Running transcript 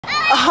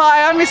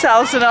Hi, I'm Miss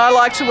Allison and I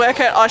like to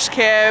work at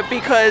OSHC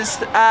because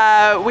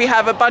we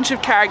have a bunch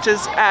of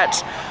characters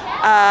at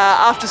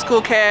after school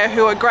care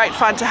who are great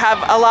fun to have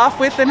a laugh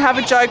with and have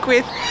a joke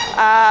with,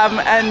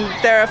 and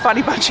they're a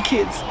funny bunch of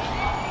kids.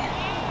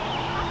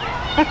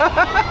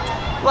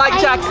 Like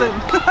Jackson.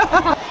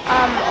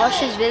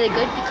 OSHC is really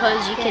good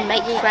because you can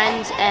make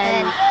friends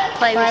and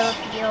play with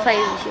your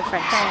friends.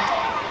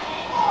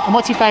 And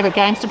what's your favourite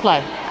games to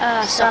play?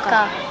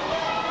 Soccer.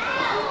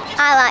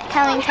 I like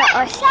coming to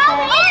OSHC.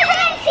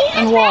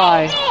 And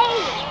why?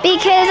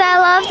 Because I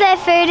love their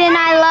food and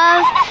I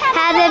love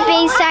how they're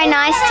being so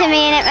nice to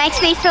me, and it makes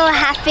me feel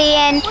happy,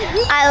 and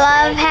I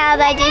love how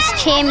they just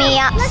cheer me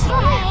up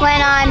when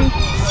I'm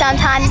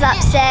sometimes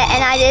upset,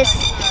 and I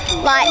just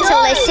like to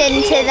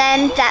listen to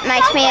them. That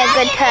makes me a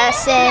good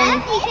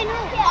person.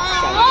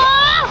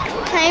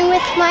 Playing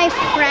with my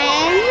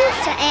friends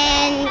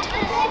and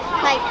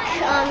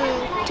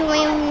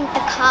doing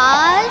the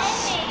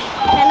cars,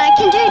 and I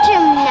can do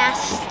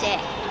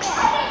gymnastics.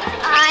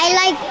 I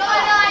like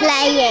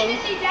playing.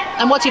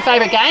 And what's your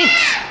favourite games?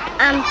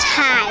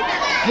 Tag.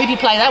 Who do you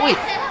play that with?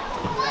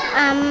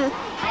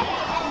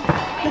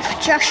 With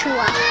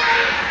Joshua.